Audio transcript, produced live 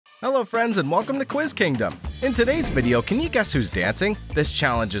Hello friends and welcome to Quiz Kingdom. In today's video, can you guess who's dancing? This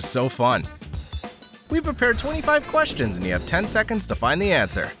challenge is so fun. We prepared 25 questions and you have 10 seconds to find the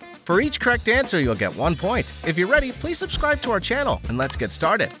answer. For each correct answer, you'll get 1 point. If you're ready, please subscribe to our channel and let's get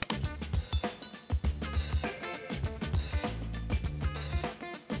started.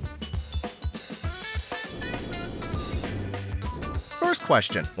 First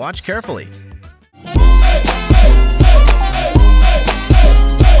question, watch carefully.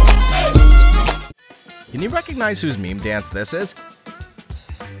 Can you recognize whose meme dance this is?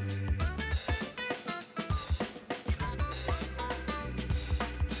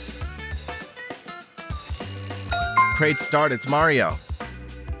 Great start, it's Mario.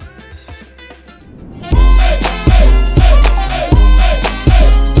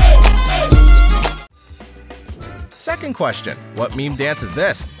 Second question, what meme dance is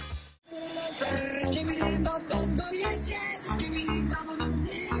this?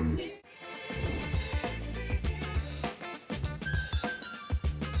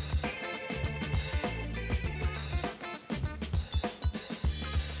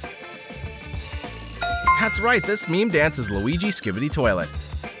 That's right, this meme dance is Luigi Skibidi Toilet.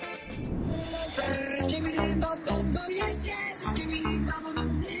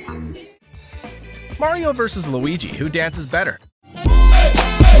 Mario versus Luigi, who dances better?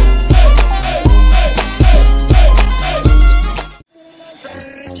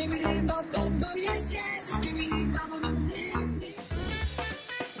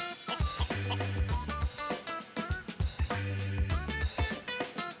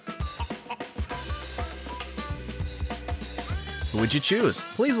 Who would you choose?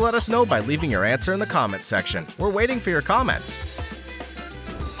 Please let us know by leaving your answer in the comments section. We're waiting for your comments.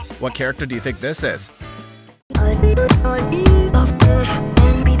 What character do you think this is?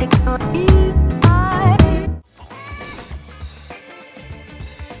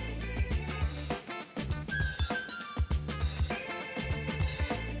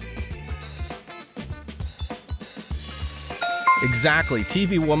 Exactly,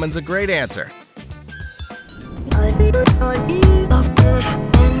 TV Woman's a great answer.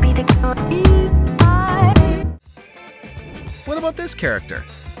 What about this character?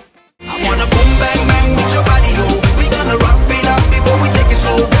 I wanna boom bang bang with your body, oh. We gonna rock it up before we take it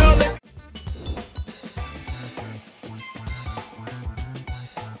slow, girl.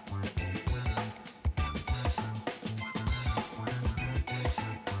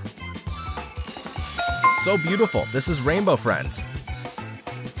 So beautiful. This is Rainbow Friends.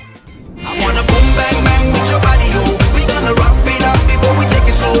 I wanna boom bang bang with your body, oh. We gonna rock it up before we take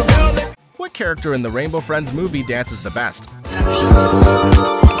it slow, girl. What character in the Rainbow Friends movie dances the best?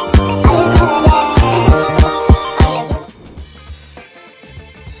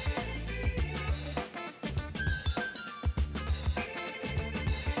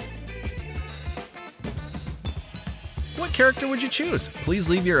 What character would you choose? Please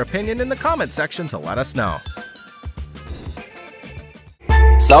leave your opinion in the comment section to let us know.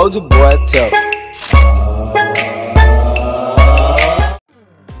 Soulja Boy tell.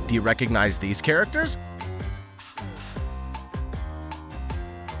 Do you recognize these characters?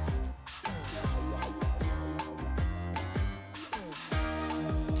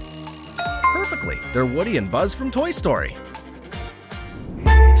 Perfectly, they're Woody and Buzz from Toy Story.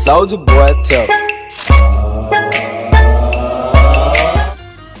 Soulja Boy tell.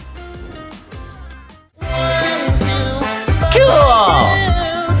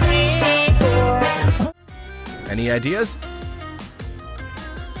 Any ideas?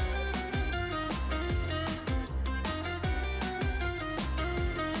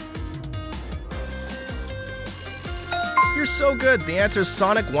 You're so good. The answer is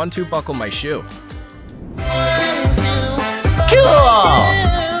Sonic 1, 2, Buckle My Shoe. Cool!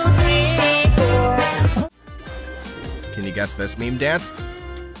 Can you guess this meme dance?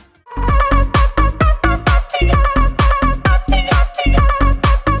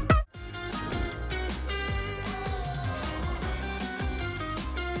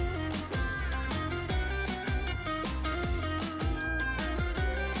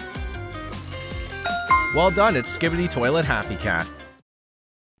 Well done, it's Skibidi Toilet Happy Cat.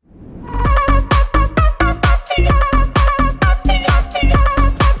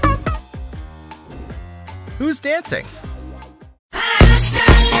 Who's dancing?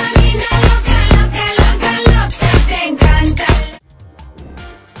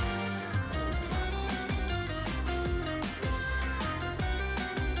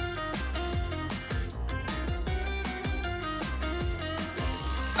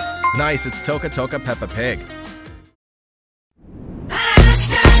 Nice, it's Toca Toca Peppa Pig.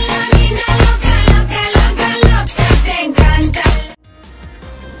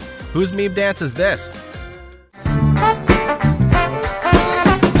 Whose meme dance is this?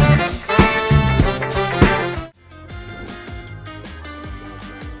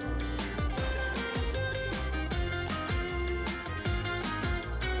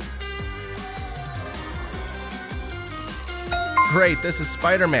 Great, this is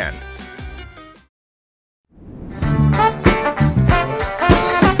Spider-Man.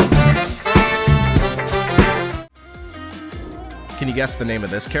 Can you guess the name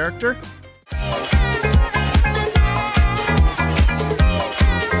of this character?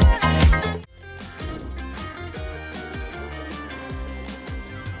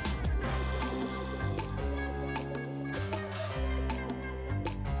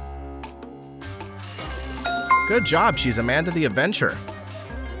 Good job, she's Amanda the Adventurer.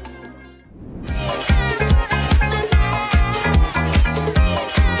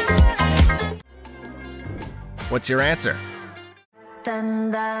 What's your answer?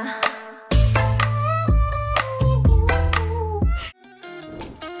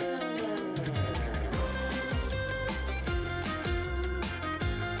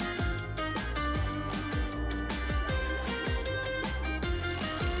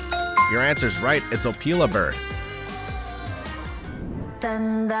 Your answer's right, it's Opila Bird.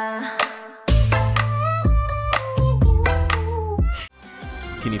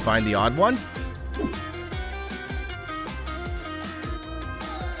 Can you find the odd one?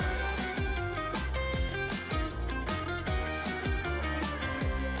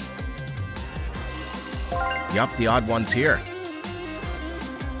 Yup, the odd one's here.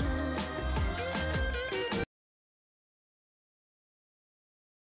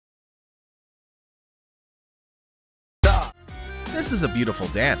 This is a beautiful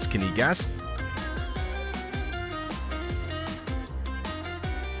dance, can you guess?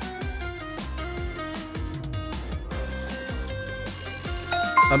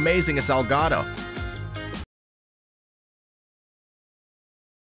 Amazing, it's Elgato.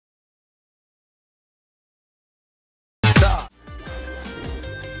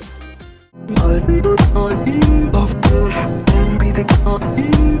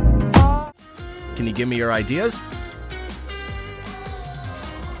 Can you give me your ideas?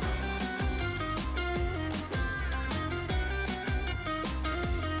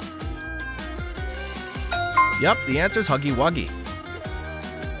 Yep, the answer's Huggy Wuggy.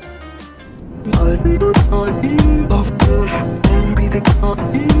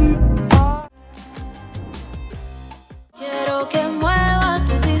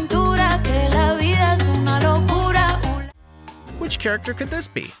 Which character could this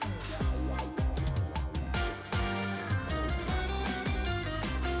be?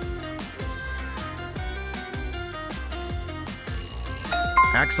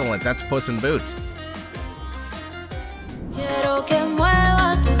 Excellent, that's Puss in Boots.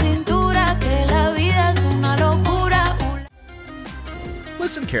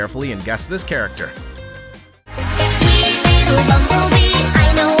 Listen carefully and guess this character.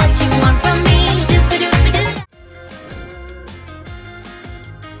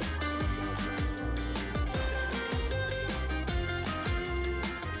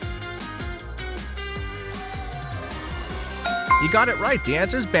 You got it right, the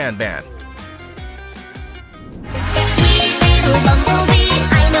answer's Ban Ban.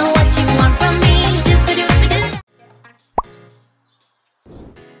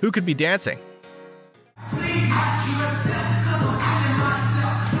 Who could be dancing?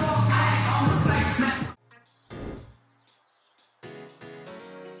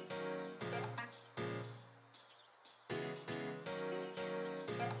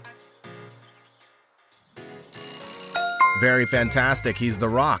 Very fantastic, he's The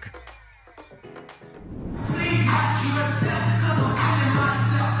Rock.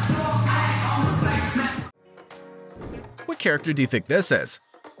 What character do you think this is?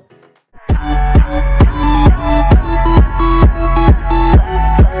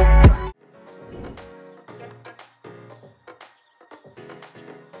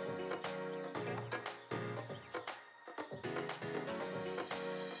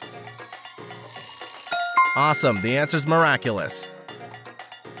 Awesome, the answer's Miraculous.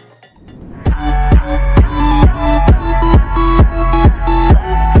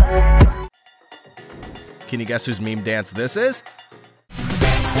 Can you guess whose meme dance this is?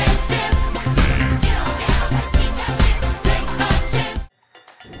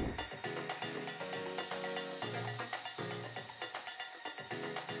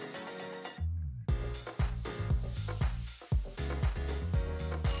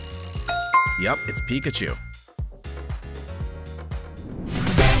 Yep, it's Pikachu.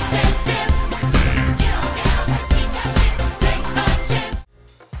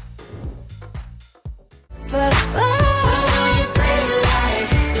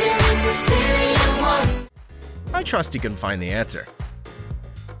 I trust you can find the answer.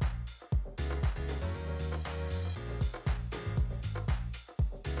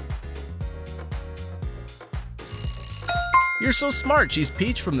 You're so smart, she's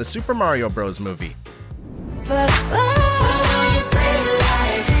Peach from the Super Mario Bros. Movie.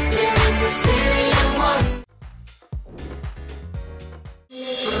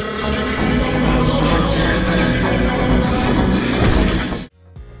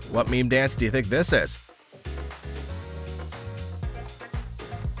 What meme dance do you think this is?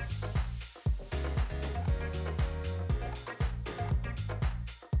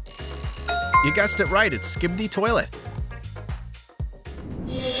 You guessed it right, it's Skibidi Toilet.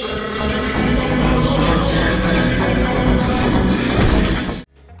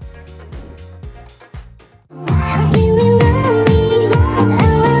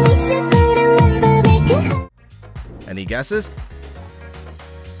 Any guesses?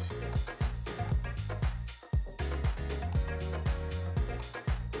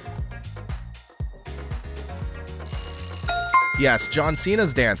 Yes, John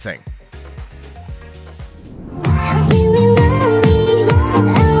Cena's dancing.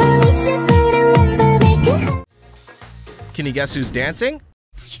 Can you guess who's dancing?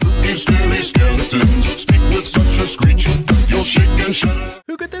 Spooky, scary skeletons speak with such a screech. You'll shake and shudder.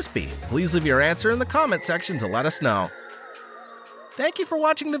 Who could this be? Please leave your answer in the comment section to let us know. Thank you for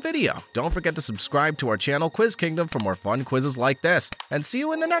watching the video. Don't forget to subscribe to our channel Quiz Kingdom for more fun quizzes like this, and see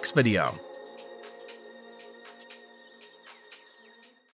you in the next video.